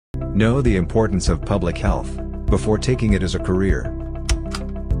Know the importance of public health before taking it as a career.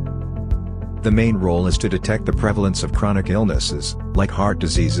 The main role is to detect the prevalence of chronic illnesses, like heart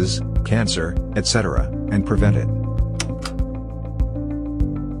diseases, cancer, etc., and prevent it.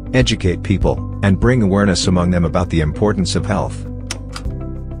 Educate people, and bring awareness among them about the importance of health.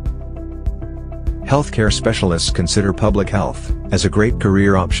 Healthcare specialists consider public health as a great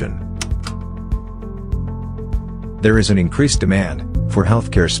career option. There is an increased demand for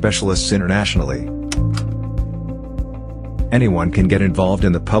healthcare specialists internationally. Anyone can get involved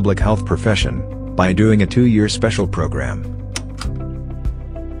in the public health profession by doing a 2-year special program.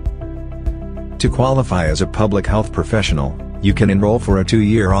 To qualify as a public health professional, you can enroll for a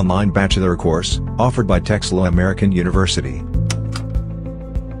 2-year online bachelor course offered by Texila American University.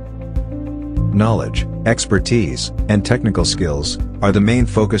 Knowledge, expertise, and technical skills are the main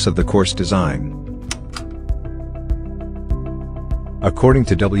focus of the course design. According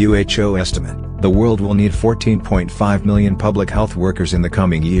to WHO estimate, the world will need 14.5 million public health workers in the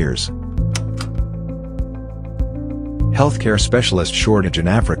coming years. Healthcare specialist shortage in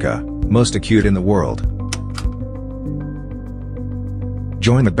Africa, most acute in the world.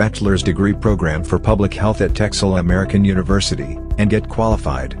 Join the bachelor's degree program for public health at Texila American University, and get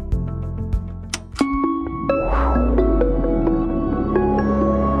qualified.